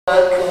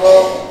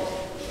أكبر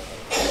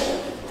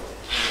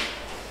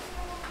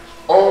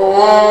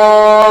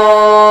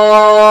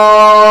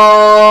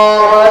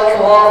الله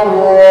أكبر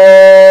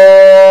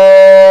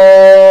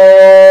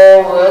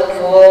الله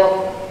أكبر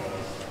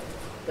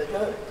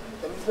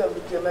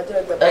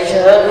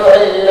أشهد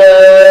أن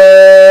لا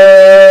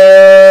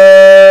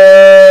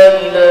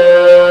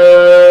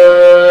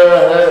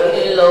إله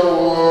إلا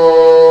الله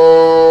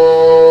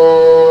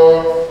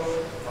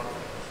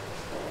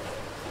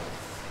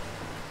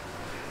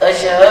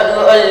أشهد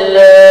أن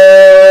لا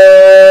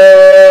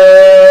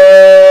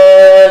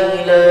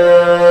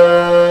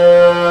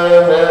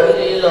إله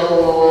إلا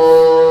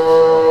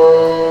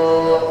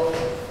الله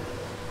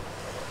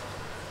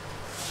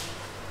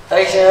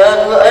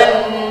أشهد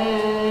أن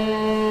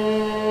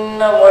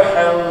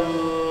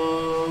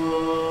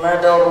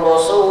محمدا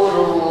رسول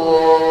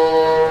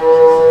الله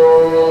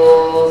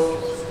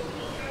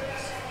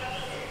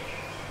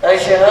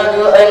أشهد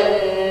أن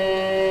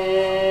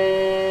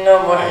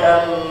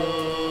محمدا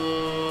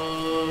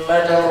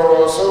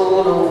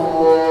رسول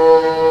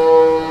الله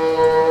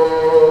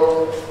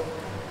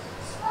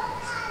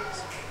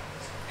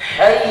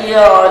حي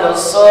على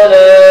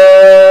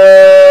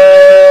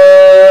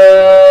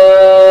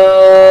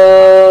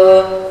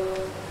الصلاة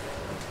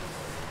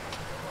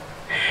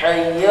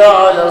حي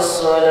على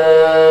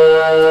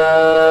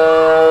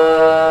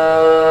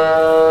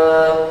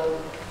الصلاة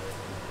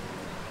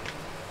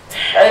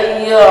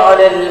حي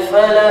على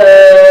الفلاح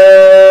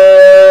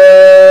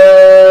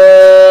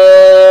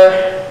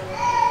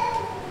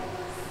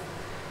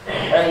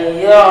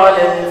حي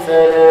على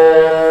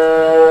الفلاح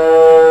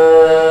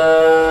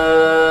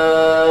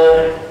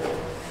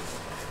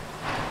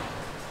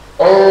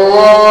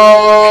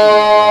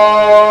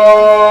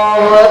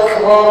الله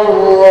أكبر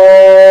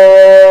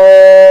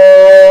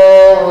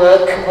الله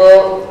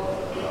أكبر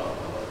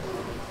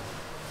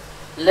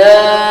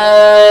لا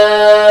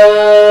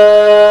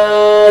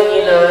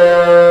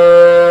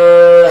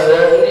إله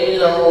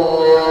إلا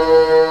الله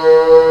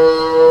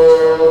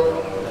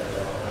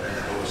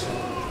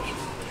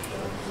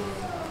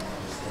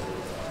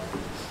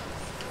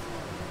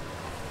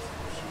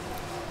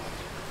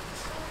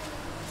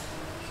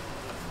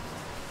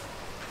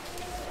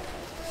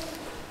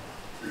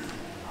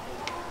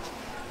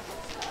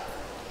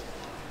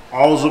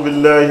أعوذ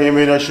بالله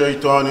من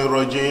الشيطان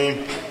الرجيم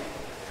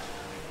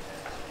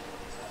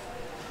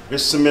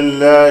بسم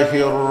الله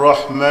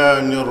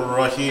الرحمن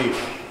الرحيم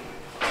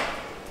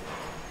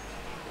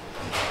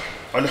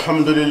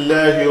الحمد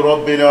لله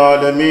رب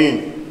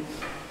العالمين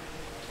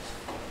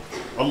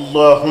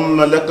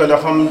اللهم لك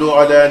الحمد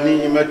على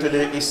نعمة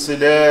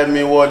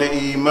الإسلام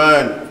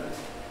والإيمان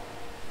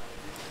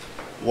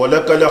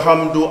ولك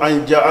الحمد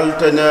أن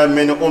جعلتنا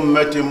من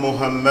أمة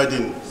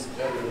محمد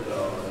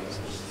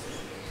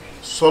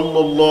صلى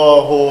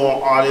الله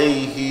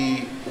عليه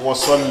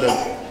وسلم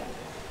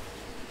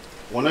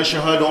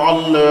ونشهد أن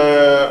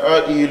لا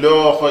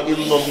إله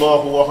إلا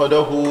الله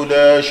وحده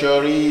لا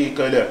شريك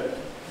له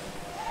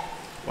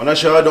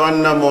ونشهد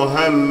أن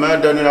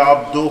محمدا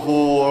عبده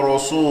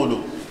ورسوله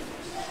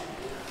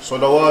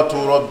صلوات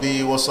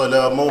ربي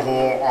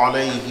وسلامه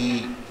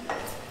عليه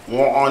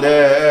وعلى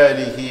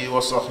آله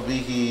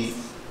وصحبه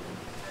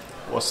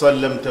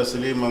وسلم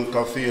تسليما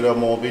كثيرا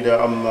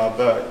مبدا أما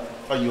بعد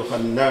أيها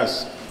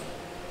الناس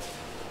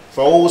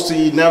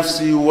فأوصي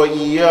نفسي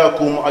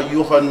وإياكم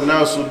أيها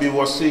الناس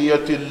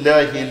بوصية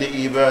الله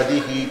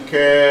لعباده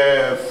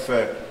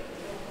كافة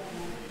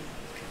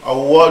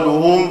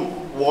أولهم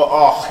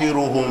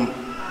وآخرهم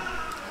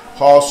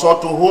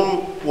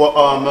خاصتهم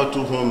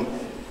وآمتهم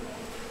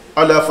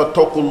ألا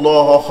فاتقوا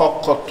الله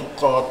حق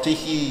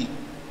تقاته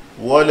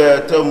ولا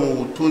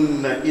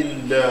تموتن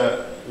إلا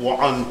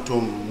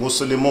وأنتم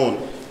مسلمون.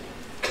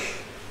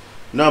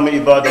 نعم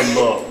عباد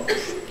الله،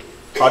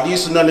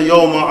 حديثنا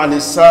اليوم عن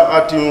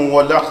الساعة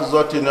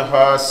ولحظة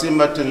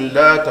حاسمة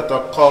لا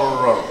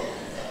تتكرر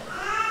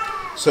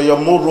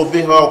سيمر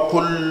بها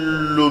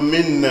كل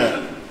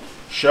منا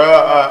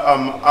شاء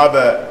أم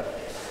أبى.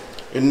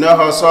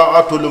 إنها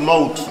ساعة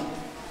الموت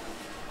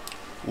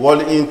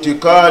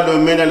والانتقال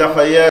من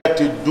الحياة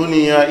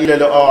الدنيا إلى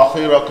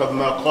الآخرة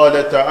كما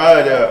قال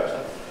تعالى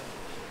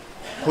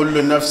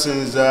كل نفس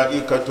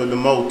ذائقة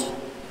الموت.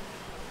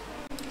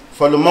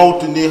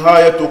 فالموت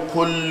نهاية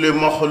كل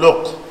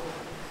مخلوق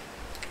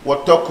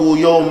واتقوا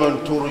يوما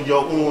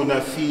ترجعون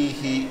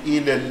فيه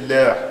إلى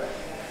الله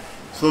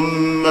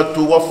ثم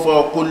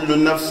توفى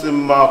كل نفس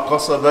ما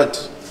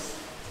كسبت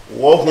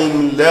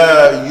وهم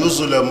لا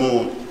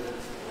يظلمون.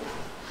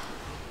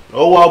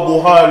 روى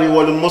البخاري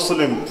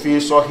والمسلم في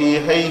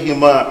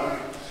صحيحيهما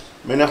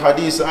من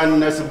حديث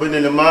أنس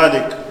بن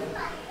مالك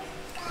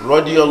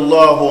رضي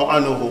الله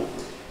عنه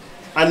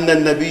أن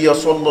النبي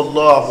صلى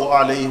الله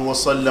عليه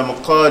وسلم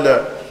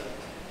قال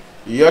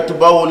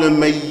يتبع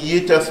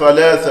الميت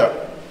ثلاثة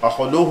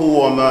أهله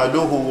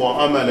وماله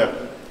وعمله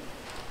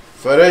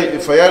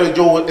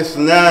فيرجع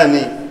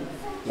اثنان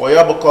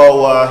ويبقى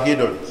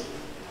واحد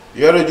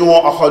يرجع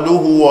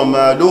أهله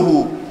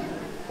وماله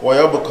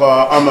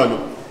ويبقى عمله.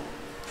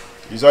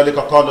 لذلك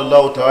قال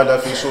الله تعالى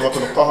في سورة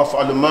القهف: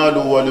 المال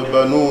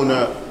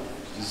والبنون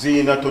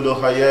زينة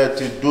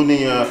الحياة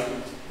الدنيا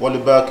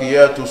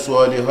والباقيات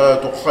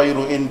الصالحات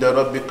خير عند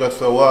ربك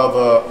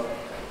ثوابا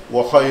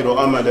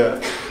وخير أملا.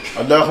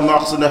 اللهم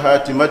أحسن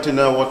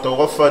خاتمتنا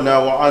وتوفنا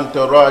وأنت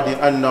راض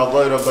عنا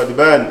غير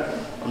غضبان.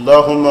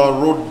 اللهم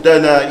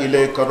ردنا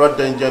إليك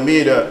ردا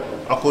جميلا.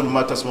 أقول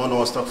ما تسمعون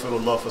واستغفر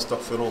الله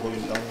فاستغفروه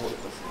إنه هو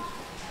الغفور.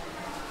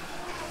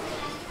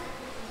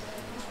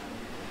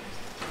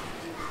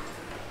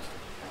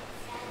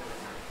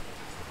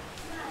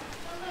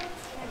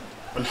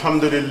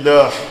 الحمد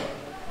لله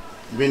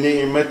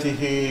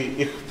بنعمته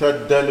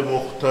اهتدى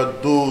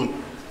المهتدون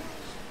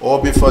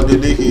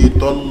وبفضله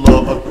ضل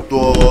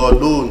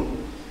الضالون.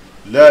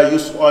 لا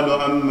يسأل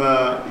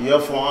عما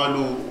يفعل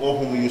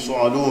وهم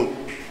يسألون.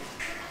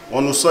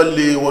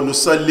 ونصلي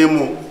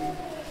ونسلم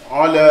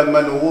على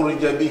من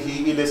ورج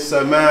به إلى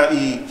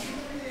السماء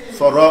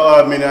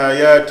فرأى من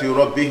آيات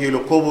ربه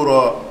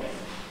الكبرى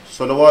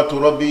صلوات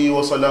ربي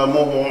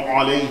وسلامه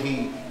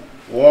عليه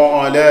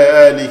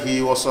وعلى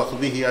آله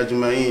وصحبه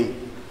أجمعين.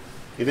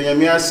 إذا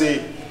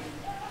يمياسي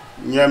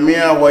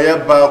يميا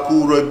ويبا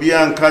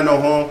كوربيان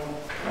كانه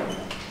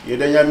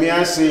إذا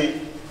يمياسي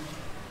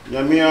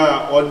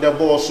يميا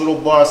ودبو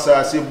سلوبا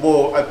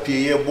ساسيبو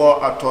أبييبو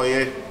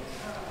أتويه.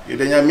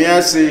 إذا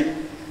يمياسي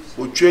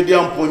uchedi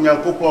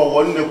amponyankopo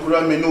wonne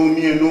kura me no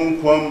mienu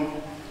nkwam.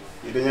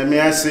 Ide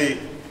nyamiase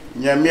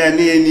nyamia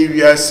ne ni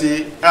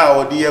wiase a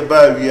ode ye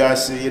ba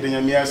wiase. Ide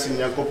nyamiase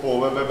nyankopo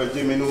baba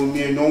je me no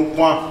mienu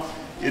nkwa.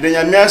 Ide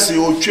nyamiase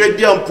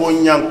uchedi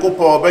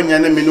amponyankopo banya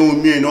ne me no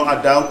mienu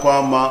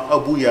adankwa ma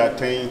abu ya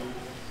tan.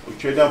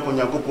 Uchedi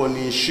amponyankopo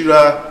ni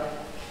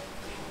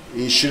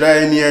inshira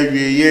ni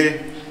awieye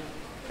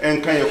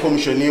enkan ye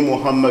komshani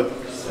Muhammad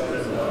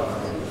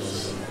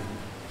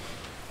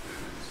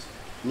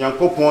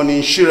Nyankopon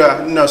ni shira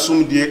na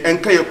sumdie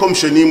enka ye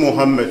komshani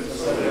Muhammad.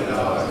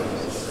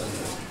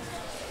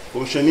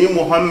 Komshani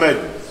Muhammad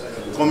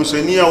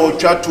komshani a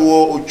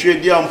otwatuo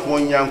otwedi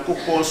ampon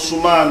Nyankopon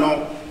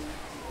sumano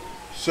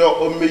so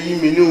omeyi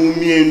mene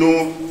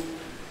umienu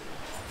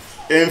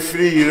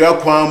enfri ira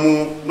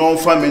kwamu no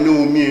fa mene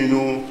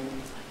umienu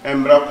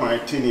embra kwan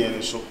tini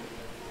en so.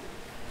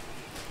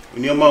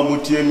 Uniama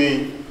mutie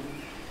mi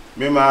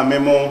mema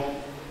memo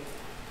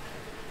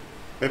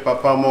me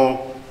papa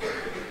mo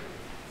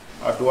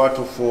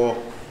Adwato for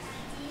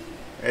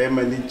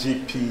Emily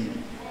GP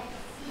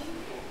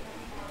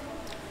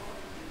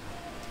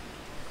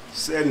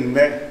send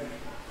me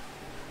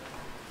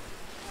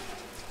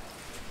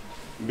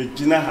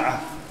Begina ha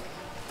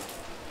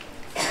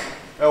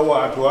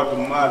Ewa Adwato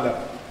Mallam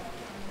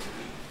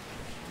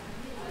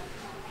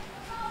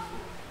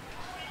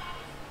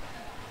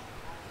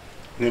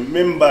the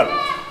member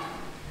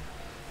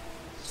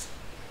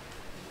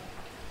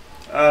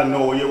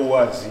no ye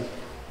wazi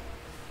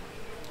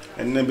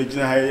enne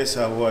begina ha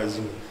yesa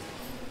wazi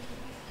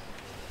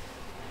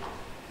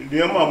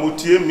ndiyama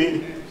mutie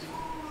mi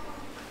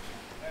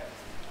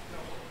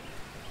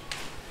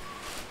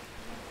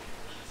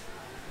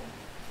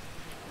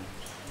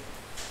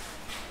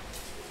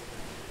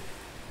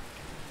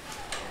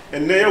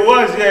enne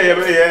wazi ya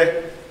yebe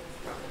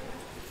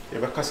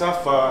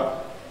kasafa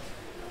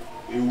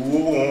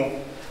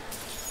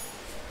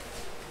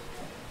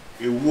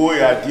ewo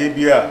ya die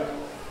bia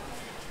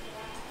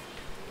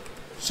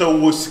so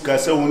wo sika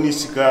so ni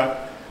sika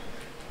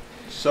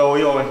so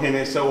yo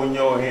hene so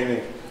nyo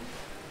hene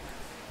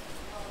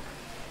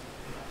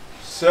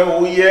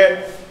so ye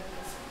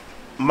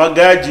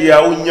magaji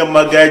ya unya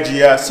magaji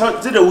ya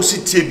so zida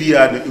usitie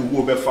bia na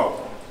ewo befa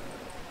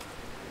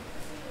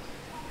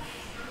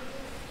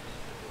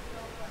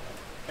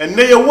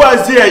enne ye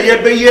wazi ya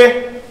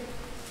yebeye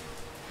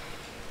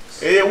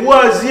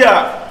wazi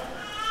ya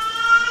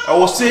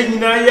awose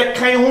nyina ye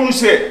kan hunu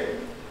se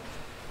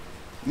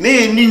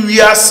ne ni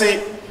wiase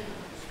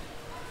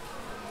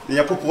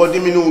Yakobo de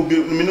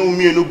minu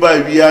mienu ba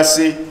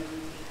wiase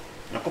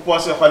Yakobo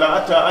ase khala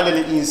ata ala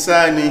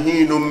al-insani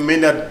hinun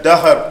min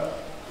ad-dahr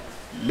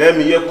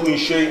lam yakun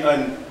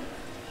shay'an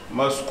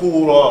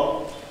maskura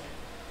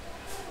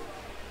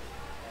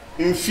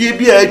infie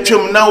bi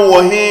atwam na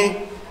wo he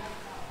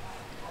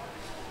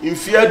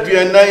infie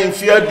aduana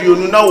infie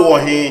aduonu na wo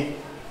he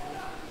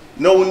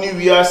na woni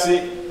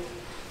wiase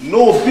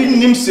no bi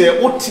nim se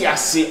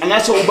otiase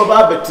anase obaba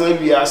abetan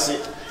wiase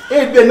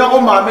ebe na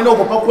o maame na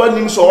papa kwa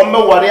nim so o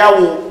meware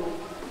awo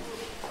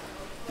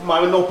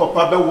maame na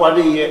papa be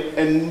ware ye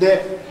ende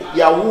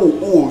ya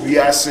wo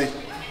wiase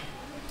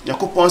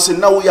Yakopon se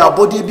na wo ya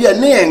abode bia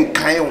na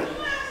enkan wo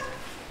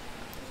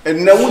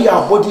enne wo ya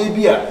abode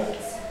bia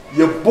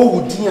ye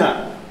bowudin a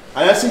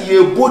anase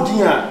ye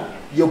bodin a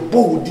ye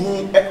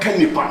bowudin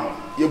ekanipa no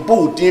ye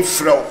bowudin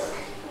frɛw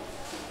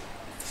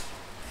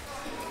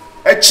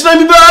echina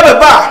mi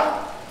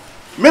ba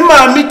me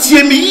ma mi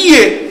tie mi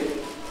yie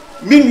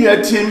mi nua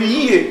tie mi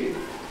yie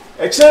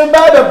echina mi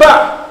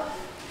ba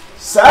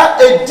sa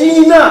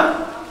edina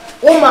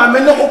o ma me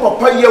ne o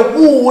papa ye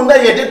wu na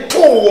ye de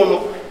to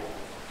no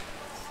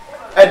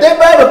ede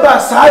ba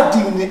sa di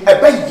ni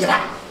ebe yira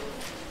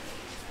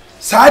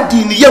Sadi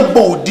ni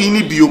yembo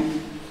dini bio.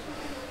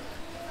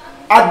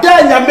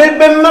 Ada nyame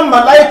bemma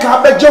malaika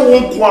abeje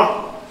won kwa.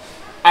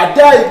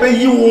 Ada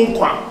ebeyi won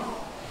kwa.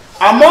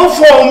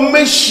 Amanfo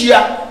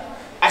mmehia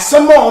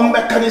asema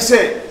ommeka ne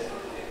se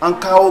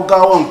anka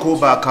ogawo nko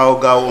ba ka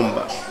ogawo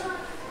mba.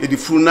 Edi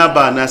furuna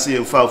ba na se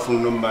yemfa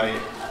furunu mba ye.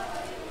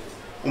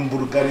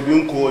 Umburugari bi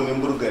nko ne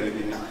umburugari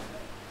bi na.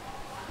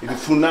 Edi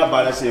furuna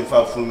ba na se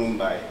yemfa furunu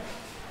mba ye.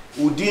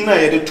 Udina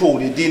ye de to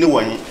de dini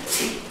wahi.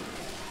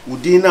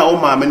 Udina o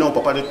maame na o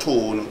papa de to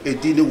no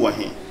edini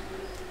wahi.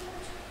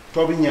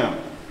 To binya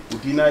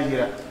udina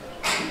yira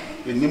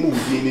enimu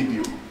udini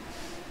bio.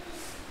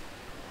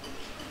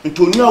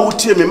 Ntoni a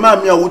wotie me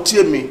maame a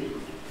wotie me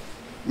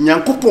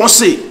Nyankopon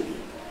se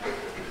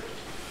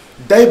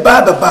dai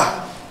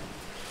baba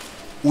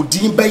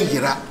udin ba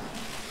yira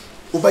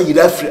o ba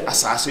yira firi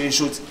asase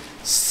so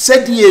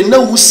sɛdeɛ na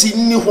wusi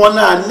ni ho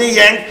na ne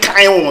yɛn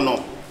kan wo no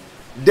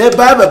dai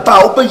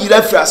baba o ba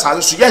yira firi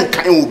asase so yɛn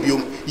kan wo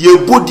bio ye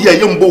bodi a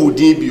yɛn bo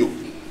udin bio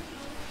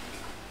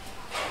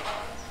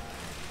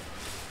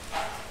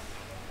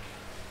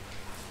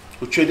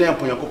o twede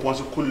ampo Nyankopon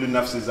se kullu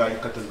nafsin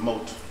za'iqatul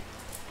maut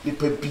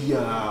nipa bia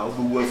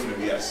obewu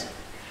afiri wiase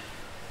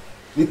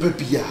nipa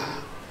bia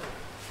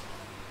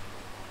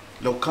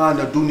law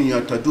kana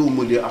dunya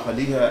tadumu li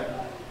ahliha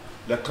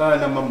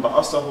lakana man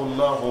ba'athahu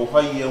Allahu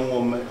hayyan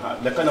wa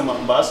lakana man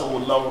ba'athahu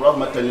Allahu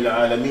rahmatan lil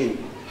alamin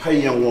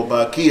hayyan wa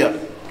baqiya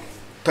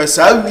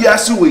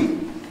kasawiase we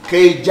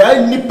kay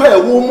ja nipa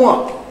ewo mu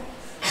a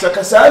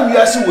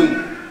sakasawiase we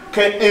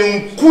kay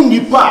enku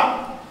nipa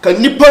ka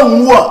nipa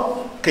nwu a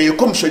kay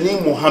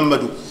komshani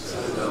Muhammadu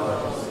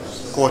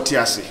ko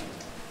tiase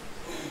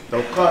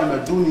لو كان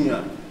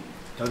الدنيا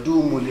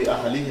تدوم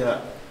لأهلها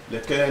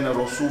لكان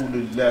رسول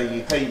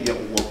الله حيا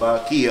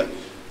وباقيا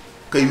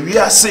كي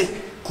وياسي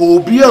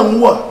كوبيا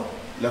هو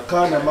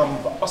لكان من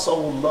بعثه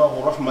الله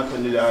رحمة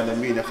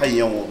للعالمين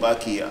حيا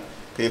وباقيا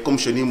كي يكون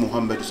شني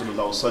محمد صلى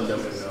الله عليه وسلم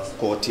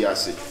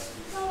كوتياسي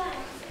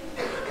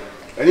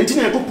يعني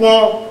تيجي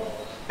نكون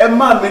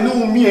أما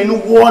منو مينو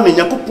وان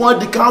نكون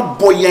ديكا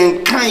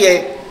بوين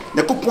كاي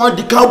نكون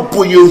ديكا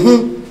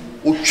بوين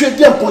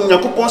وتشدي أبو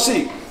نكون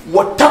سي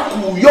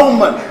واتقوا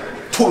يوما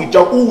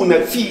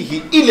ترجعون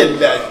فيه إلى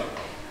الله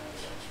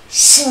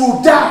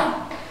سودا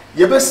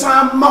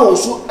يبسا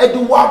ماوسو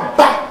ادوا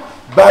با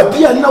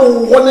بابيا na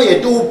wona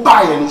yedo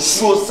ba ye no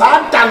so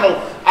sada no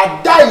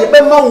ada ye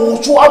be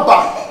mawuso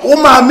aba o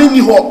maami ni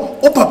ho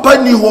o papa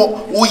ni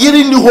ho o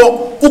yiri ni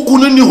ho o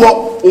kunu ni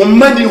ho o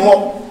mani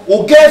ho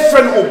o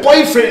girlfriend o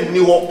boyfriend ni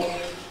ho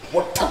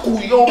wataku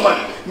yoma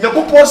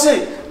nyakopo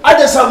se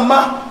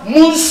adesama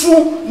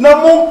munsu na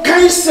mon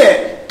kanse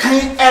kan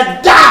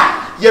eda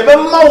ye be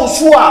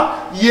mawuso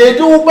a ye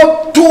do ba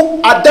to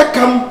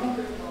adakam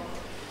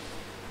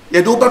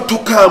ye do ba to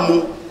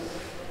kamu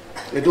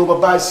ye do ba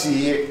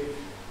basi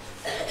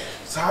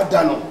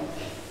sadano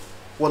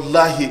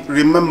wallahi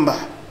remember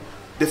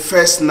the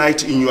first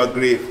night in your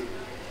grave.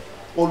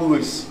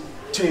 Always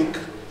think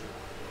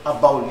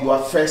about your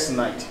first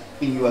night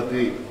in your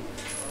grave.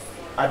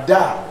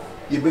 Ada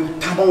ye be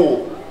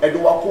tamo edo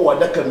wako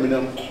adaka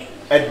minam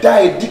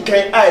eda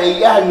edikan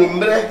ya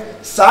nwumre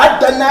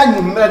sada na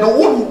nwumre no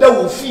wonda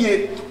wo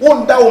fie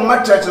wonda wo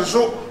mattress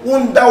so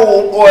wonda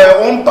wo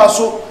ompa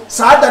so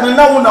sada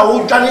na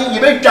wo dwane ye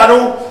be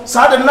dwaro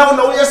sada na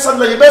wo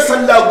yesalla ye be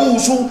salla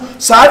gusu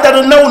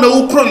sada na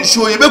wo kro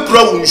nsuo ye be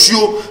kura wo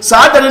nsuo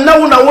sada na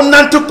wo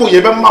nante ko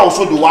ye be ma wo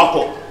so do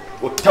wako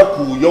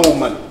otaku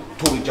yawman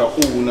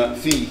turja'una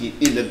fihi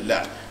ila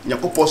Allah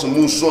nyakopo so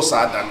munso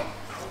sada no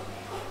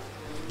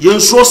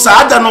yenso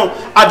sada no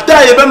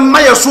ada ye be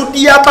maya so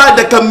dia ba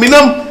da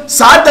kaminam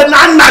sada na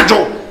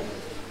anajo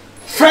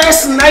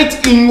first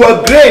night in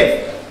your grave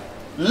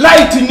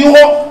light ni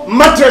ho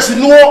mattress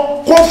ni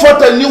ho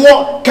comfort ni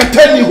ho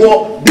kete ni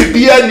ho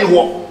bibia ni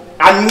ho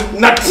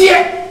anatie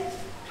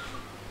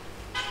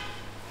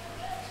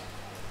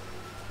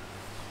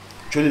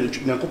chole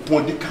na ko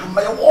pon di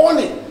kama ya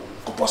woni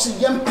ko posi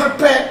yem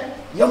prepare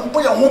yem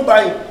boy ho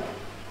ban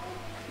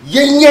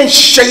yen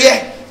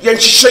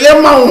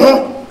hye ma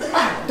ho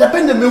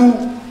depende mewu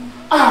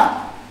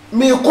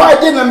me kwa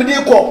de na me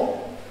de ko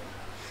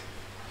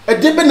e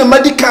de be na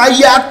madika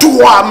ya to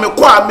a me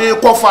kwa me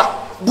kofa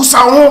busa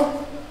ho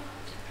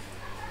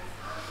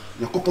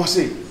yakopo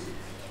se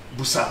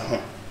busa ho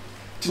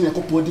ti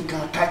yakopo di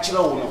ka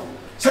kira wo no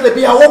se de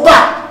be ya wo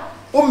ba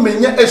o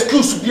menya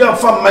excuse bi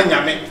amfa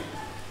manyame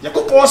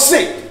yakopo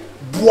se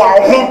bua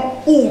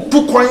ho u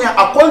tu kwanya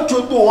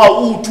akwanto do wa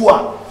u tu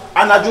a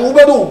anajo wo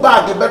be do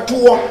bag beto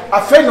wo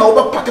afa na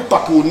wo be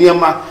pack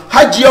oniema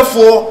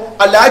hajiefo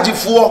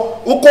alajifo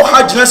uko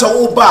haji na sa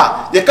wo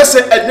ba ye kase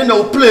enne na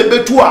wo play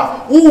beto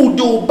a wo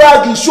do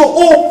bag so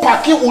o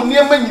pack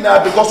oniema nyina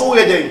because wo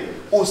ye den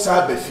o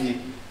sa ba fie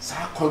sa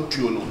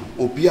country no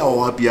obi a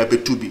wo bia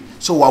beto bi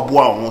so wo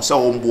aboa ho so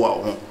wo mboa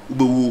ho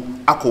ubewu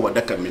akọ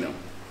wadaka mina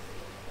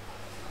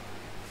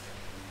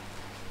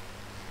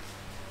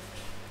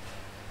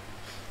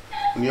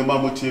oniema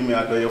mutimi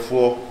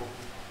adoyefo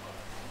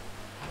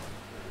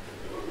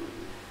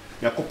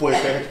yakopo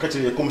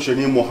yakati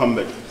yakomshani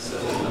Muhammad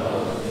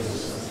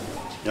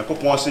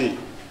Yakopon say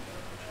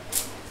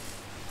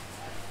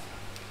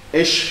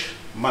ish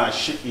ma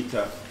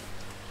shi'ita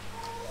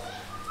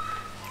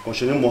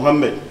Onshene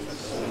Muhammad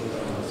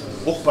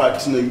Opa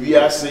tina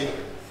wiase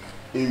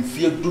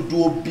mfie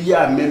dodo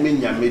bia meme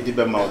nyame de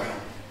be mawo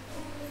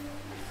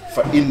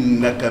fa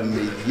innaka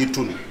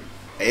mayyitun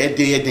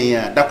yeden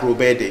ya dakro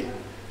bede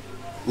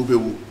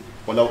ubewu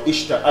walaw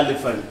ishta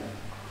alfan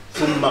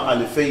thumma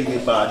alfayn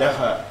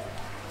ba'daha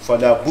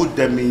fala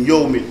budda min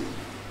yawmin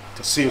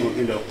tasiru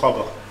ila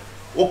alqabr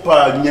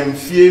Opa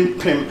nyamfie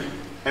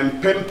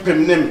empem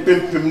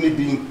ni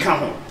bi nka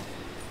ho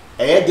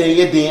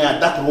yeden ya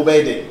dakro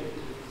bede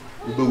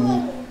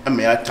ubewu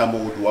ame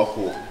atamo do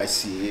wako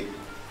asiye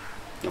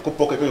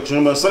Yakopoke kwa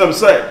Jummuah sallam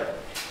say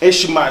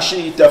ishma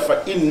shi'ta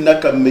fa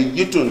innaka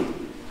mayyitun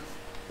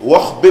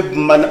wakhbib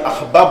man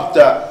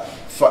ahbabta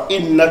fa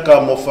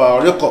innaka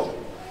mufariqu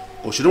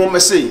Jummuah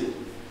say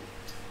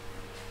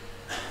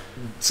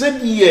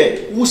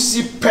Sediye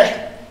usipe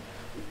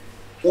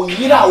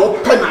oyira wo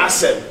pena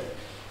asem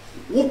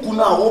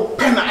wukuna wo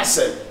pena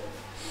asem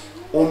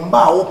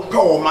omba wo pe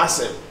wo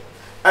masem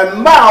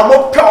emba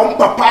wo pe wo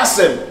papa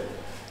asem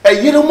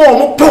eyire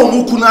mo pe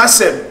wo kuna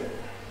asem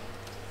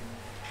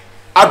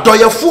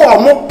adoyefo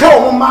mo pe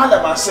wo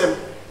Mallam asem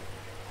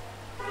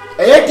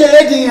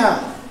eyedin ya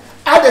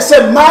ade se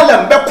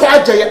Mallam be kwa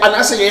agye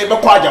anase ye be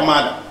kwa agye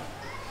Mallam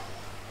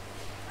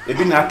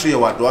ebi na ato ye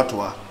wado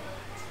ato a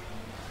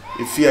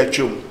efi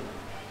atwom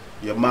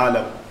ye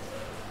Mallam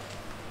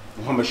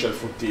Muhammad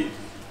Shalfuti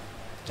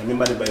jami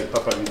mane bay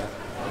papa nda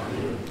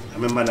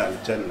jami mana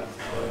aljanna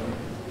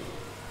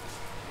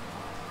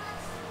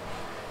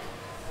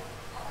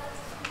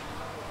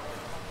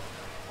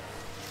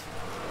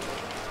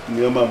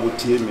Nyama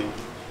mutieme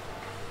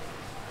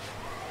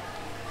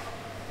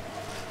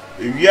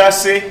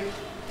wiase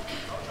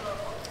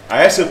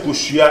ayese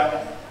kusua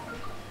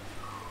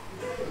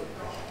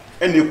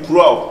ene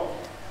kuro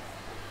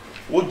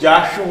wo ja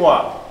hwe ho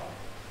a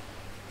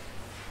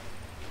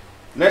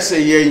na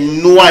se ye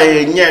noa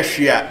ye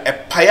nyehwe a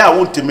epaya a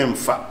wonteme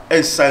mfa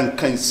ensan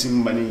kan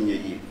simma ne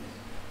nyeye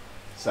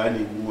sa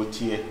ne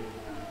wotie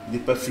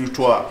nipa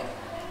firito a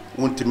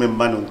wonteme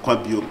mma no nkwa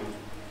biom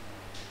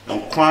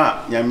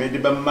nkwa nyame de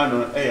bemma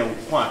no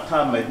nkwa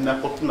ta madina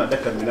koto na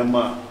daka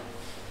minama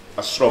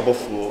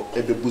asrobofo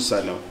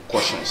ebebusa no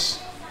questions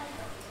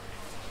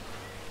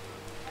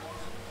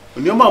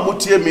onyoma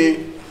mutie me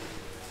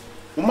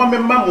uma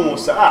memma mo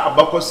sa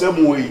abakosam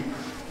yi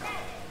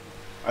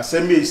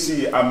asemi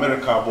si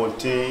America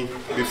bonten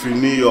be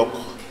New York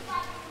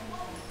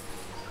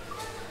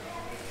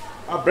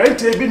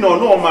abrante bi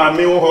no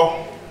maame wo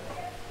ho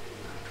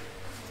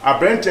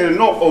abrante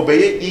no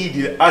obeye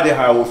idi ade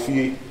ha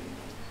ofie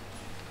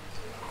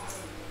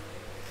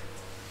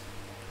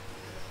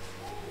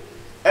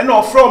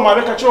eno from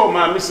America cho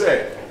maame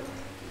say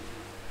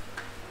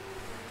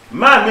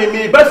maame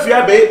mi ba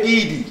fia be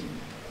idi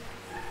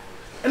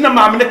ena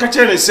maame ne ka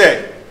chere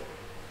say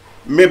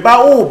me ba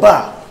o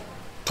ba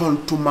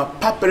tontuma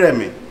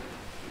papreme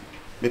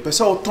me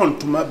pesa o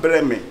tontuma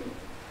breme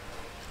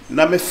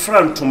na me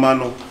frantuma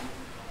no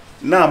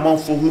na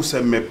amanfo hu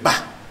se me ba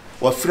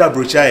wa fra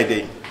brocha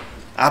eden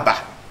aba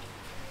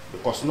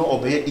because no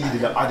obey idi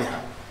da ade ha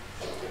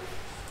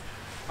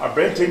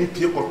abrante ni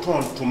pie ko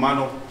tontuma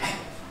no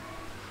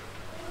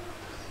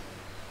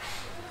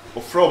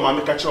o fro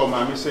maame ka che o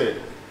maame se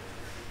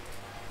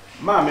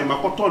maame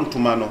makoto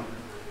ntuma no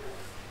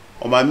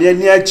o maame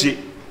ani age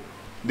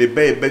de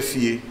ba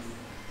fie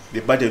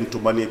de ba de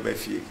ntuma ne ba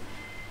fie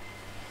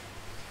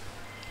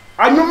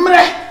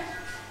anumre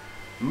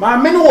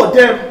maame no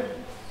wodem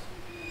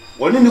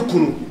woni ne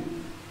kunu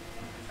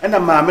ena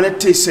maame ne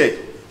te se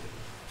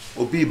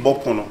obi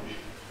bopono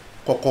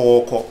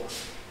kokoko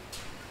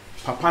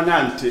papa na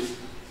ante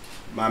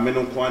maame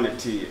no kwa na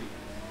tie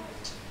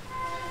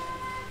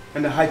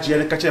ena haji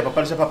ele kache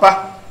papa se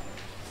papa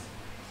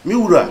mi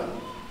wura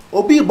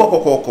obi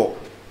bokokoko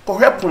ko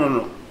hwepono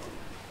no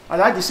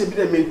alaji se bi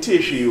de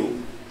mentation yo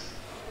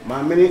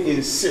maame ne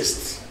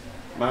insist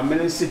maame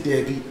ne se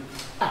debi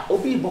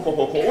obi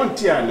bokokoko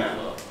wonti ana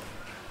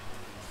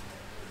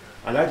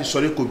alaji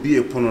sore ko bi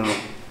epono no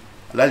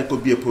alaji ko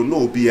bi epono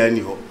no obi ani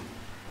ho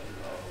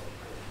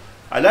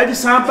alaji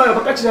sampa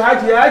ba kache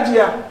haji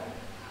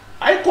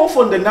I call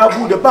from the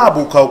nabu the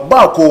babu ka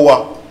ba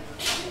kowa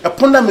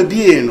epona me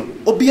bie no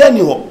obi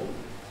ani ho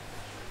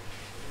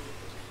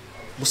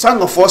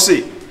busanga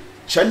force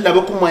challa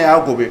be kuma ya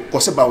gobe ko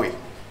se bawe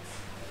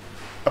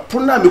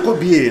epona me ko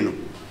bie no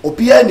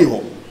obi ani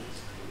ho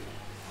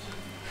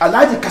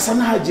alaji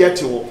kasana haji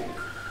ate ho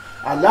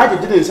alaji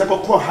dine nsa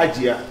ko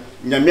haji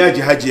nyame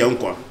aji haji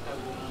nkwa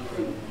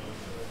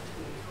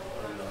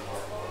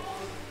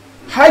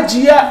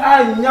haji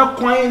anya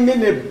kwan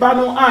ne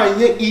bano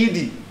anye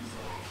idi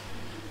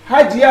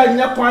haji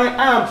anya kwan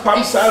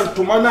ampam sa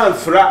ntoma na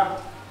mfra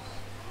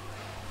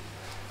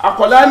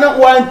akola na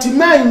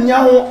wantima nya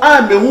ho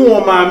amehu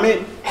o maame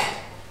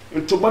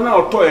ntoma na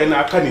otoye na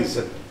aka ni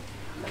nse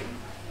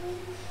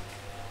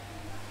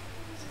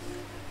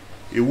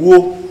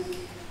ewo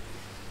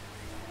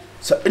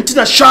sa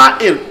ntina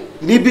sha'ir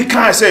ni bi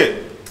kan se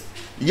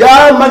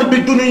يا من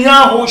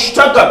بدنياه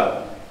اشتغل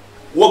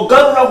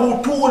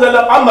وغره طول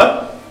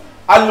العمل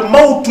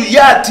الموت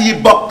ياتي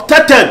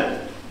بغتة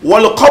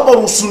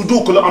والقبر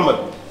صندوق العمل.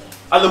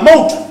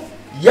 الموت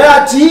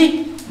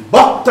ياتي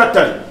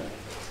بغتة.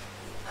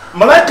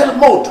 ملائكة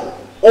الموت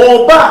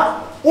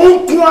أوبا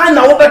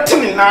unkwana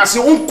obetimi nase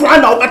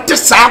unkwana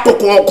obetesa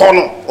akoko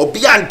no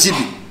obi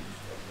antibi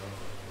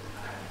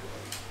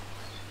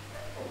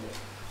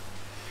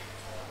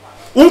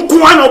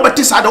unkwana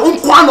obetesa da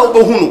unkwana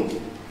obehunu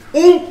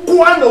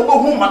unkwana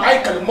obehu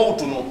malaika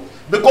al-maut no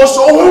because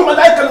ohu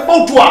malaika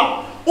al-maut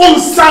wa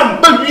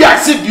unsam ba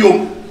wiase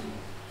biom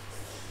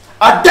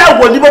ada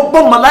woni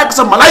bo malaika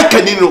sa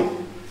malaika ni no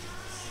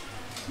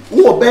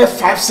wo be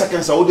 5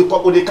 seconds a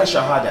wo de ka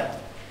shahada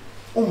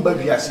umba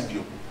wiase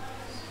biom.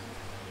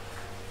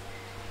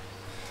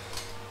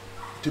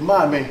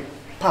 Timame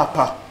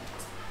papa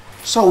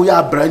so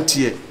ya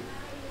brantie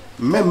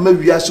memma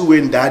wiase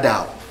we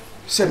ndada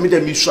se me da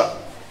miswa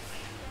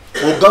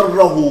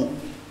ogarrahu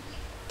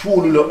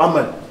tulul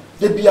amal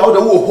de bia wo da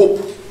wo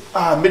hope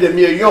me da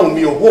me young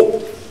me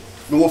hope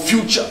no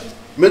future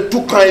me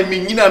to kan me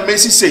nyina me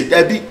say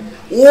dabi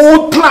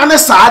wo plan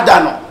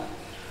saada no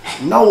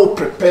now wo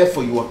prepare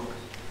for your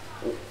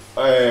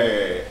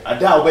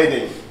ada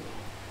obede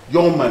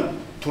young man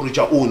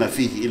turja'una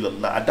fihi ila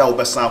Allah ada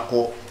obasan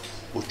ko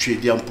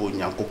otwedia mpo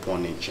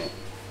nyankopon ne nchen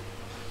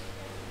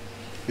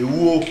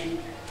ewuo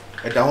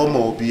eda ho ma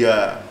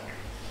obia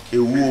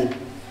ewuo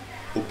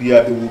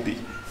obia be wubi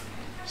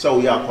so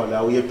wo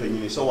yakola wo ye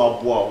panyini so wo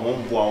aboa wo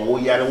mboa wo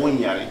yare wo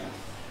nyare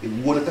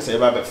ewuo ne kasa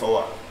eba be fa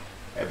wa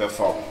ebe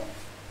fa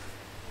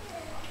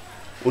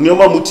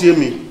onioma mutie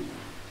mi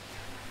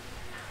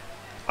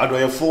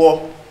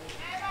adoyefo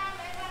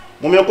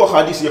momeko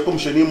hadisi yakum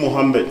shani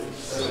Muhammad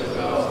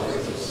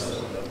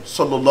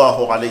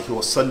sallallahu alayhi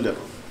wa sallam.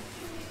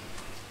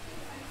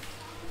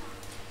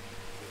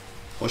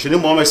 Oshini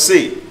Muhammad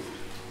say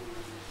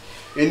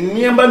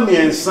eniamba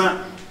miensa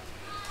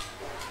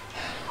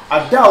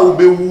ada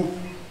obewu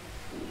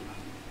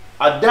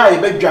ada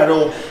ebe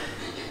dwaro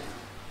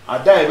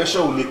ada ebe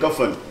shaw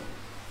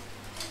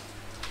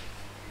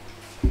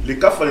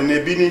likafan ne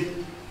bini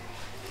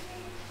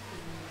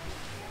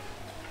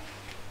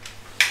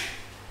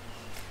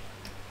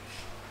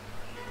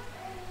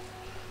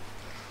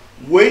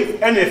we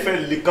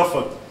NFL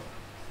likafan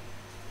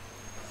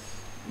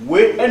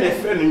we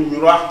NFL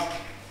nyura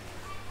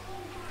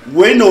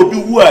we na obi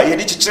wu a ye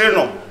di chichire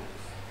no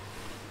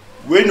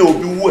we na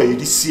obi wu a ye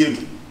di sie no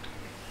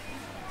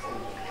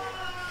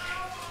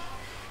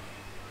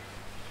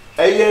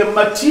eye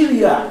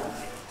material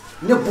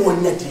ne bo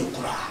nya di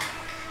kura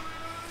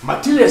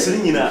materials ni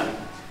nyina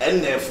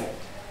enefo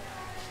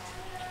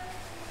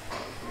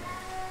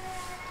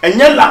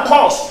enya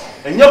Lacoste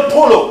enya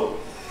Polo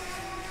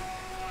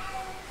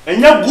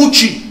enya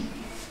Gucci.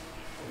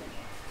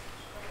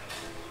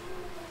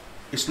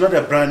 It's not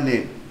a brand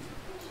name,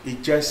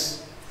 it's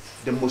just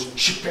the most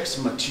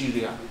cheapest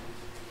material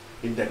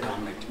in the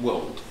garment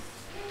world.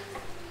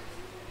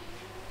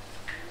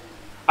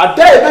 A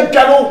day a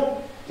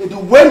galo in the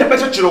way the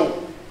better chiro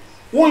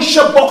won't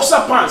share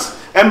boxer pants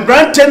and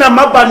brand ten a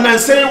maban and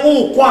say,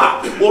 oh,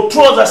 qua or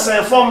trousers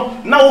and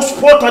form now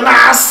sport and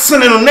ass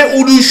and no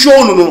udu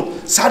show no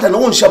sad and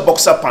won't share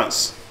boxer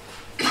pants.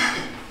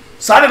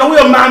 Sada na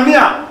uya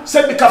mamia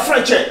sebi ka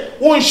freche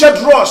won shed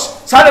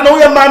ross sada na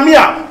uya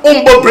mamia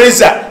umbo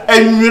brazer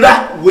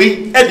enwira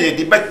we ede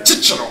de be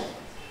chichiro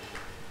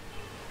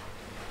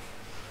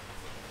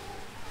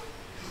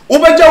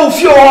obeja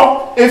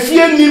ofio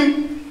efie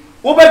nim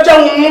obeja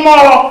nwoma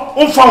ho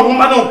umfa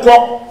nwoma no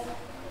nko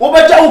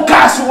obeja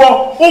ukasi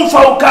ho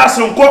umfa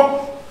ukasi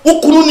nko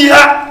ukunu ni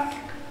ha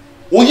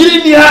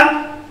oyiri ni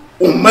ha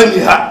umani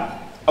ha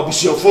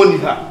abusiofo ni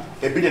ha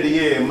ebi de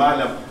ye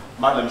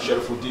Mallam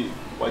Sharifuddin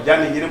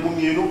wajani yire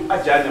bumienu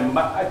ajane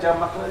ma aja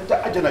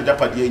makaranta ajana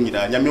japade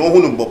nyina nyame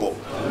ohunu bobo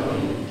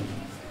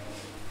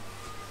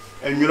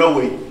enwira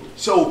we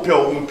so ope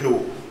o mpe o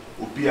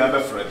obi a be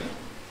fradi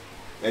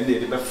ene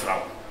de be fraw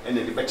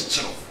ene de be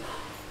chichiro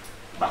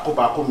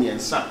bako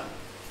miensa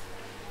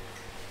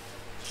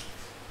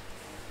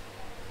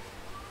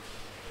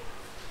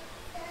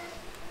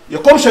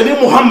yakom shani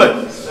Muhammad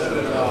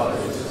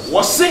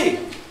wasi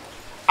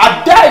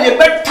adaye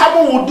be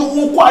tamu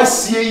wudu kwa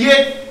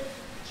asieye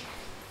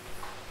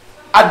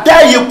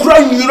ada ye kura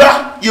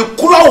nyura ye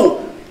kura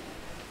o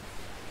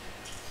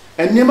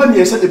enema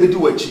miensa de bedi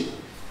wachi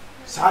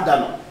sada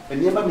no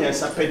enema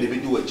miensa pe de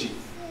bedi wachi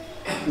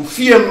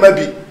ofie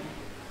mmabi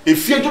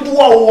efie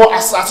dodo a wo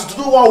asase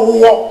dodo a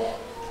wo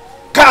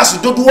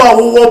cash dodo a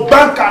wo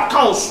bank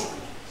accounts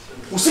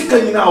usika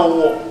nyina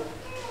wo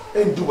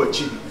endu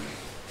wachi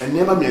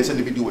enema miensa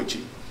de bedi wachi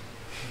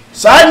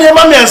sa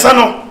enema miensa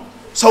no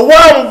so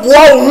one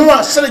boy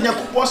who said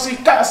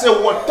Yakuposi Kase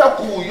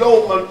wataku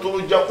yawman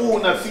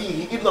turja'una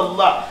fihi ila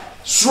Allah.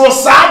 So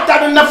sad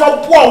that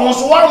never poor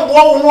was one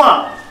boy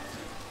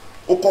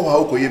who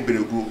oko ye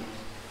beregu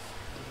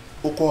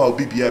oko ha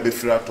bibia be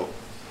frato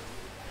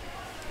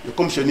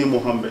yakum shani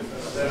Muhammad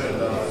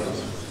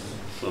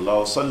sallallahu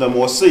alaihi wasallam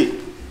wasi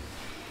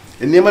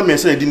nneɛma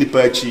mmiɛnsa na di nipa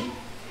akyi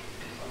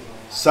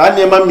saa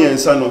nneɛma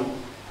mmiɛnsa no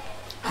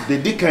de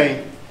di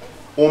kan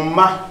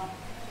umma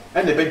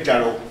ɛna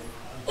ɛbɛdware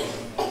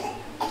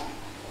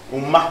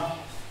umma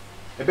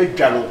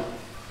ɛbɛdware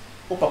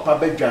o papa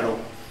bɛdware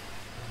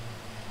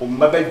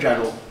umma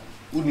bɛdware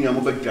o nua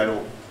mo bɛdware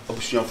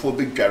abusuafo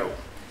bɛdware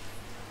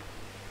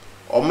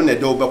ɔmo na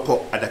de wo bɛkɔ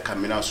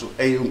adakamena so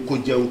ɛyɛ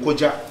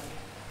nkogya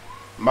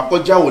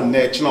makogya wo na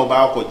ɛkyena wo ba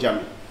akogya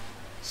me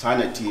saa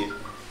na tie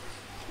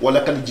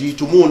walakad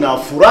jitumuna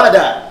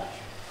furada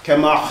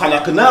kama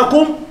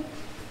khalaqnakum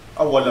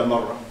awwala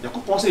marra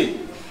yakopɔ sɛ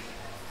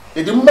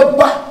ɛde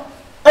mbɛba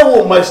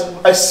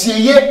ɛwɔ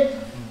asieye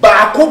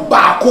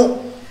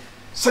baako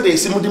sɛ de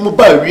ɛsɛ mu de mu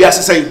ba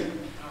wiase sɛ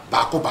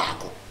baako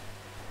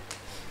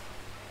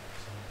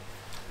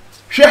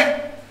hwɛ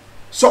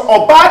so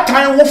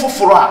ɔbaatan wo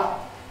foforo a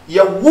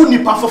ya wu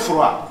nipa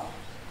foforo a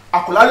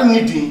akolare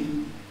ni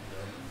din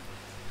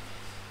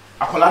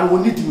akolare wo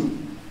ni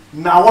din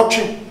na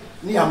wotwe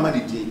ni ama de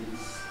din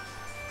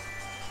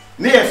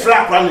ne ye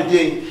fra akolare ne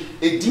din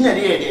edin ne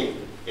ye den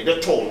e de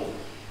to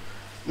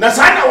na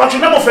saa na wotwe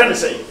na mo frɛ ne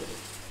sɛ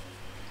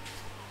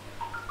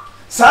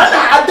saa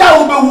na ada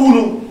wo be wu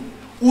no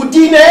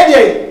udi na ye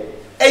den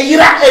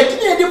eyira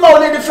edin de ma wo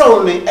ne de fra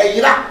wo ne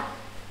eyira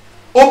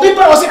obi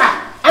ba wo se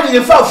ade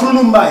ye fa furu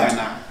no mba ya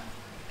na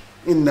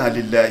inna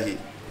lillahi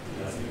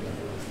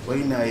wa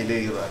inna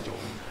ilayhi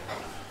raji'un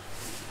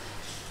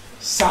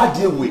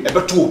saade we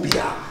ebeto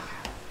obia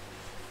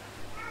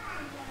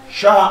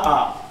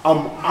sha'a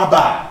am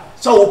aba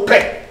so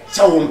pe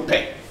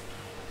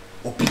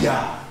obia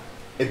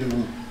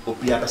ebewu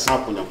obia da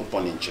san ko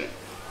Nyankopɔn nche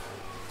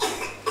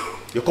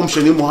ye kom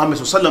sheni Muhammad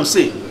sallallahu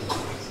alaihi wasallam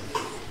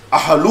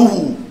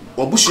ahaluhu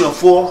wa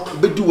bushafo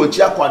bedu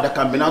waji akwa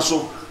adakambena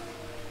so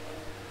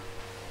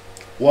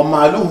wa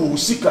maluhu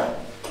sika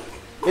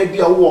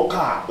ebia wo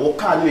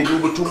ka na edu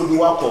betum du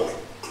wakɔ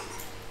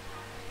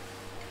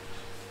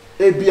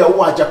ebia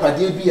wo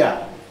ajapade bia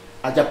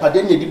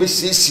ajapade na edi be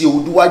siesie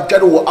odu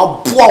adware wo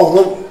aboa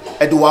ho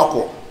ede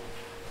wakɔ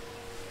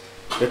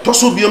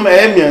etoso biom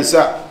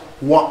miensa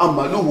wa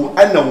amaluhu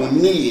ana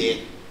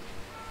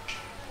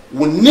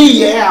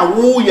woniye a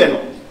wo ye no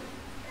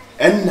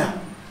enna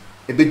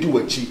ebedu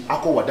wachi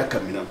akɔ wadaka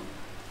mina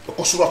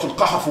suratul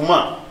kahf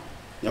ma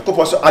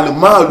yakopɔ so al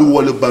malu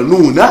wal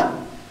banuna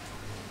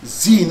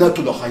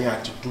zinatul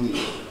hayati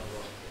dunya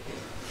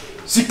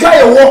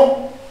sikaye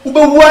wo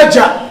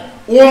ubewaja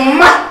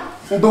umma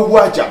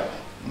ubewaja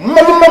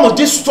mama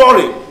this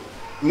story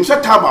musa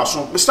taba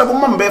so mr bo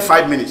mama be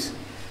 5 minutes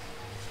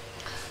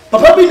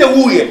papa bi na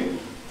wuye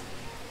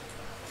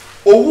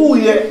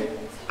owuye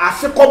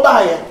afiko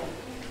baaye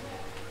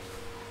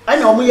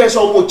ana omo ye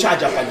so omo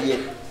charge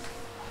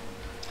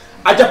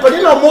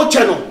ajapade na omo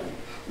che no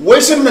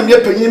we sem na me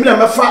panyin mi na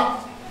mefa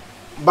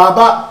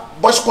baba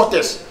boss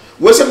quarters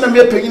we sem na me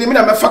panyin mi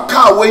na mefa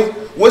car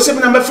we sem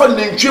na mefa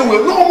nantwe we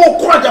no omo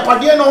ko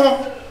ajapade no ho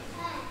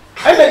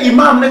ana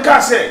imam ne ka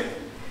se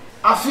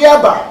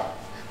afiaba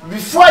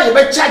before you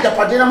be charge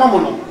ajapade na mamo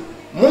no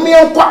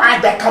mumie nko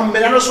adaka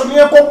mmena no so ne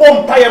ko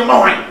bompa ye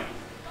mawan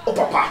o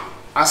papa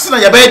asina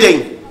ye be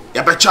den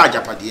ye be charge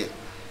ajapade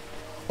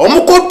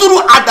omo ko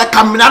duru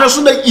adaka mmena no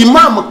so na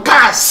imam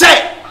ka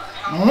se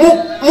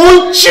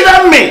mu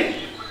chira me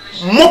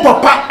mo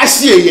papa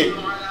asieye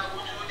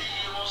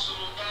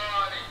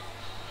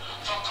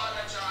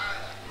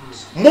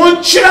mo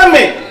chira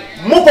me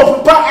mo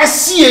papa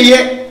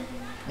asieye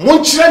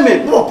mo chira me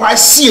mo papa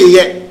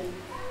asieye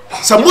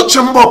sa mo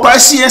chira mo papa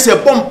asieye se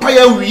bompa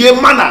ya wie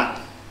mana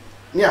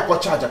ni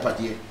akɔcha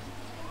ajapade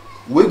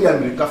we di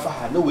America fa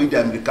ha no we di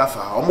America fa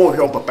ha omo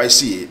hwe papa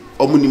asieye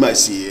omo nima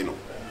asieye no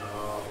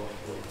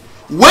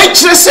we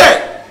chire se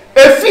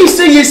efi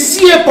se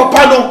yesie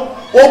papa no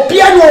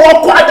obia no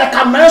wɔ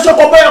adaka man so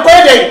ko boya ko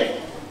den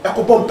e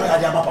ko bom pa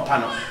ya ba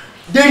papa no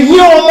de hie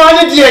o ma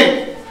ne de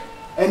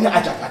ene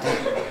ajapade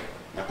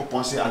na ko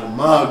ponse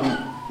almadu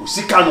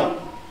usika no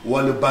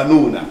wal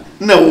banuna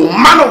na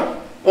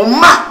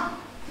umma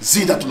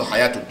zinatul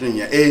hayatud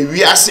dunya e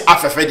wiase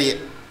afefe de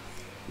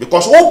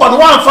because o ban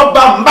wan fa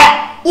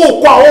bamba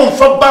o kwa o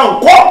fa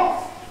banko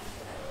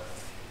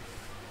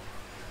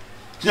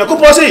tiya ko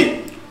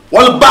ponse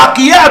wal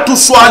baqiyatu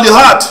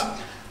salihat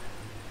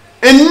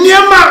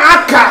enema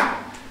aka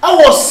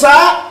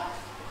awosa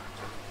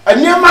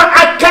enema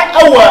aka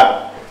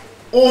awa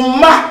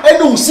umma ene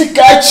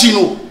usika achi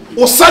no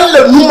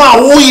osalla numa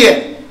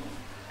woye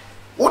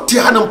oti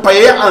hanan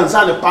paye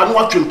anza ne pa no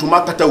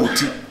atwentuma kata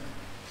wuti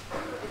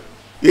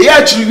ye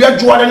ya chiri wi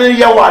juwada ne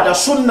ya wada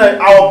sunna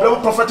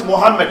our prophet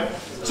Muhammad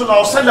sallallahu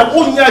alaihi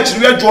wasallam unya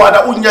chiri wi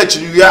juwada unya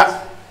chiri wi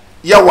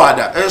ya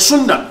wada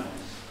sunna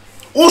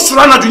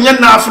usura na dunya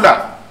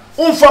nafila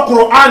unfa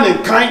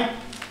qur'anin kan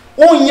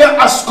unya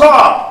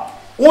askar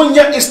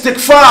unya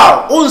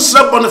istighfar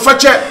unsra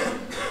boniface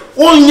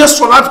unya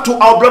salat to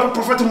our brother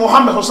prophet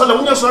Muhammad sallallahu alaihi wasallam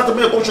unya salat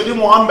be ko shedi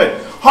Muhammad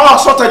ha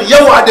sota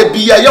yawa da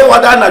biya yawa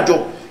da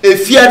najo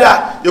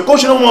efiada ye ko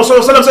shedi Muhammad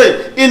sallallahu alaihi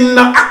wasallam say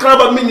inna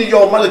aqraba minni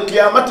yawm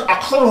al-qiyamati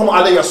aktharuhum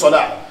alayya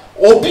salat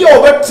obi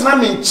obetna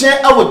min che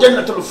awo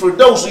jannatul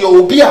firdaus yo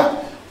obia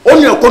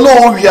onye ko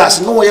no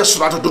wiase no ye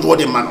sura to do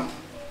de ma no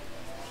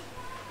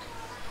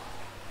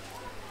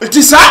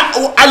itisa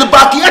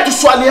albaqiyatu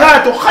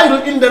salihatu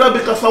khairun inda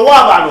rabbika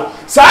thawaba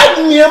sa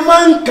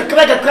nyeman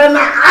kakra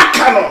na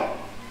akano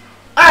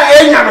a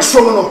enya no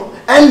som no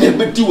ende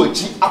beti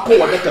wachi akọ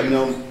wadaka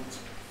minam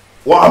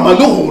wa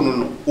amaluhu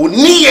no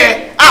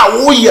oniye a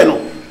wo ye no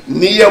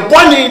niye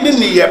boni ni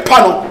niye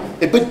pa no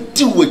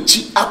ebeti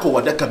wachi akọ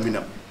wadaka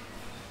minam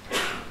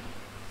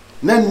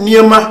na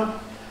niema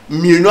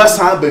mienu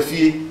asan ba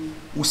fie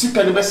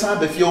usika ne be san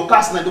ba fie o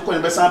kas na de ko ne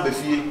be san ba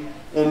fie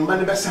o mma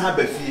ne be san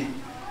ba fie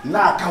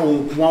na aka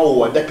won kwa wo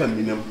wadaka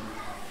minam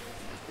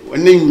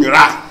woni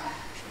nwira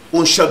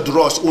on sha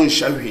dross on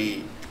sha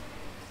hwe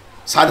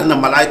sada na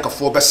malaika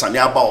fo be sane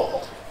aba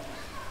wo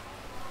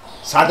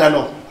sada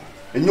no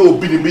enye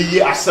obi ne be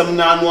yi asam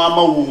na anu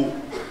ama wo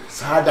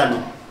sada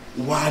no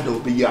wada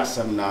obi yi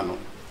asam na anu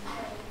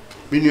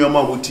binu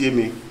ama wo tie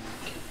me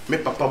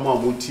papa ma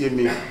wo tie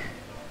me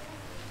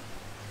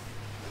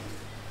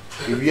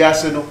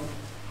ewiase no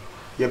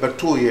ye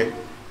beto ye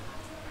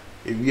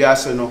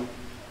ewiase no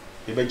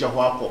ye beja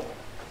ho akọ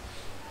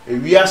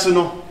ewiase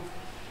no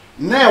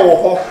na e wo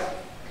ho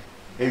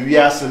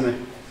ewiase ne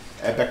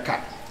ebeka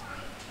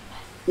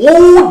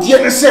wo die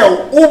ne se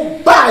wo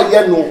ba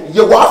ye no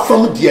ye wa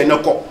from die ne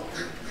ko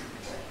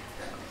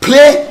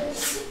play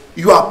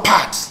your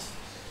part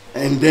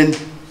and then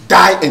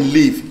die and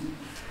live.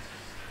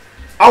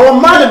 Our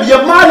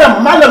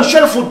Mallam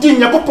Sharifuddin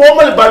Yakupo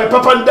Mal Bari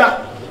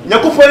Papanda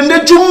Yakupo and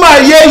the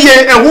Jummuah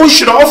ye and who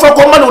should offer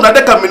command on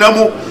the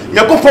Caminamu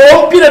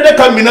Yakupo Peter de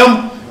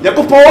Caminam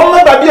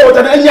Yakupo Baby with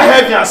an enya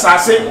heavy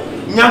assassin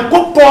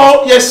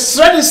Yakupo yes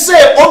ready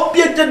say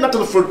opiated not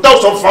for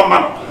thousands of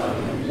famine.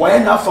 Why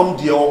not from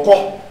the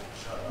Oko?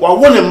 Wa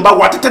wonemba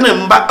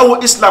watetemba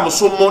our Islam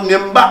so mo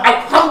nemba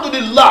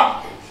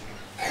alhamdulillah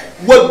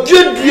wa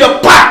gedua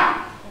pa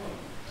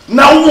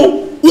na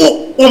wo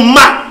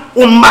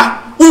umma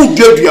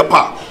gedua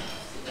pa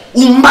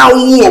umma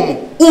wo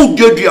mo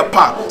gedua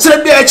pa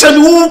se be a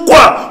chani wo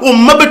kwa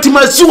umma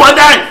betima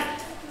ziwadan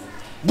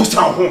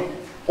busa ho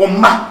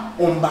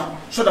umma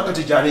so da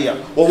katijaria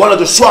o wala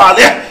do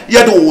swale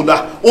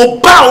yadula o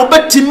ba o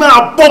betima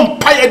abom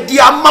pa ya di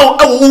ama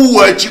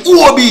wo achi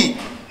uobi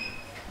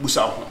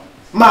busa ho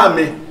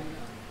mame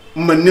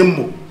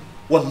manimmo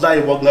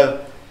wallahi wanga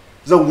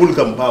zan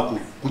wulgan baku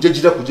kuje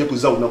jida kuje ku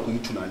zauna ku yi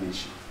tunane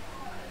shi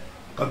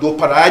ka do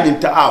parajin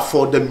ta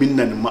afo da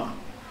minnan ma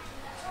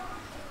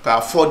ka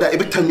afo da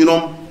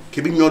ibitaminom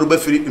ke bin yoru ba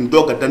firi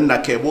indoga danna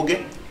ke boge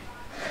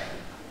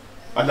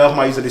اللهم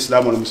اعز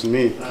الاسلام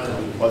والمسلمين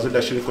واذل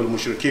الشرك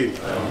والمشركين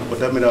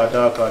ودمر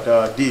اعداءك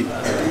اعداء الدين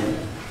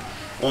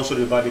وانصر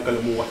عبادك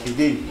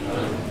الموحدين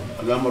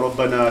اللهم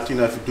ربنا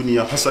اتنا في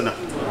الدنيا حسنه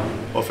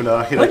وفي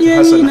الاخره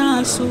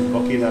حسنه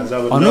وقنا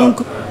عذاب النار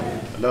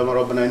اللهم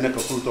ربنا انك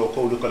قلت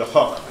وقولك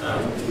الحق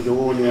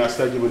ادعوني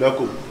استجب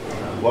لكم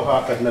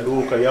وهكذا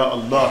ندعوك يا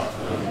الله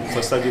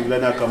فاستجب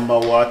لنا كما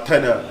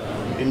وعدتنا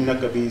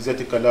إنك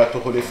بعزتك لا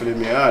تخلف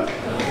الميعاد.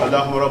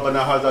 اللهم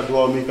ربنا هذا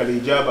دعاء منك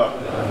الإجابة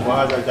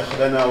وهذا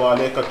جهدنا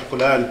وعليك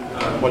التكلان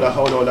ولا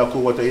حول ولا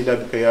قوة إلا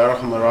بك يا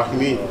أرحم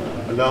الراحمين.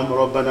 اللهم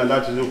ربنا لا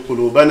تزغ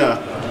قلوبنا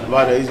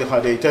بعد إذ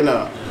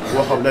هديتنا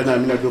وهب لنا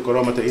من لدنك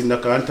رحمة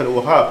إنك أنت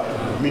الوهاب.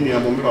 من يا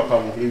مؤمن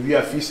قام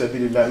يبيع في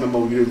سبيل الله مما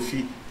ويرن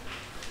في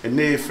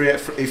إنه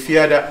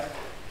فيادا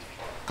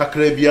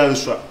ككربيان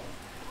سوا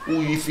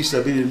وي في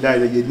سبيل الله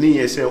يدني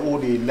يسأ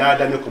أولي لا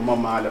دنكم ما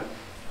معلم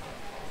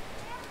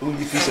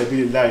وي في سبيل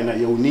الله نا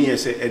يوني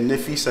يسأ إن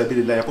في سبيل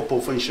الله يكون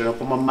بوفين شرنا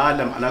كم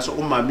معلم أنا سو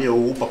مي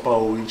أو بابا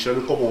أو إن شاء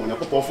الله كم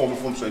يكون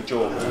بوفين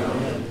سوينشوا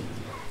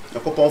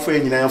يكون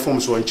بوفين ينا يفهم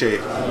سوينشوا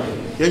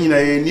ينا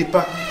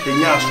ينيبا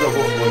ينيا أسرع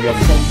بوفين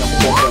يفهم يكون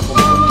بوفين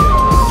سوينشوا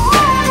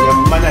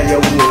يمانا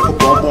يوني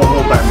يكون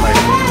بوفين باي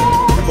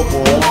يكون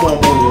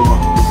بوفين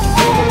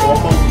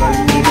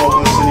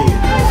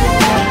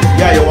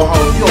ya yo ha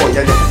yo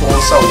ya de ko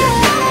sa o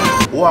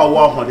ya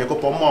wa ho de ko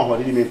po mo ho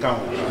de mi ka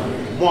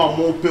ho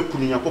mo pe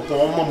kunu ya ko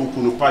po mo mu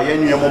kunu pa ya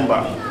nyu mo mba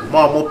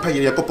mo pe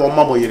ye ko po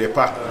mo yere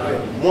pa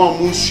mo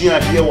sua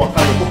de wa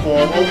ka ko po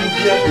mo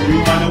bia e mi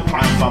ma no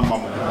kwan fa mo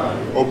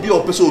obi o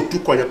pe so tu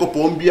kwa ya ko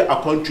po bia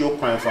akwantu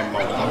kwan fa mo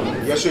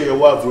ye so ye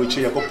wa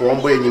avroche ya ko po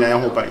mo ye nyina ya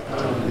ho ban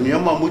nyu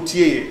ma mo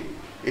tie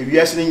e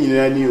wiase ne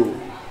nyina ni o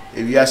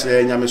e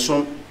wiase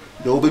nyamesom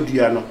de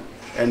obedua no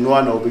eno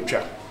ana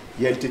obetwa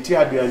yentete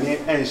aduane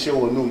enhye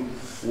wonum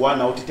wa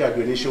na wotete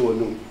aduane hye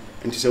wonum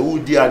enti se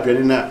wudi aduane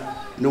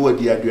na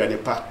wadi aduane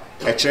pa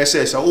e kire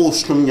se o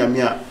sum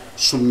nyame a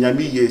sum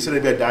nyame ye se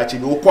be daachi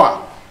bi wo kwa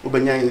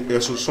وبنيان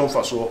يسوع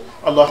فاسو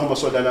اللهم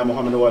صل على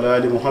محمد وعلى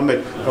ال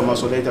محمد كما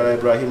صليت على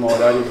ابراهيم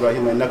وعلى ال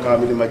ابراهيم انك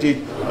حميد مجيد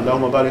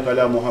اللهم بارك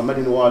على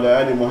محمد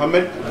وعلى ال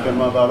محمد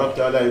كما باركت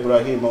على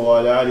ابراهيم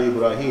وعلى ال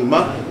ابراهيم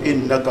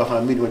انك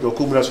حميد مجيد.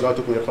 وقوموا الى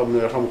صلاتكم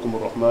يرحمكم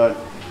الرحمن.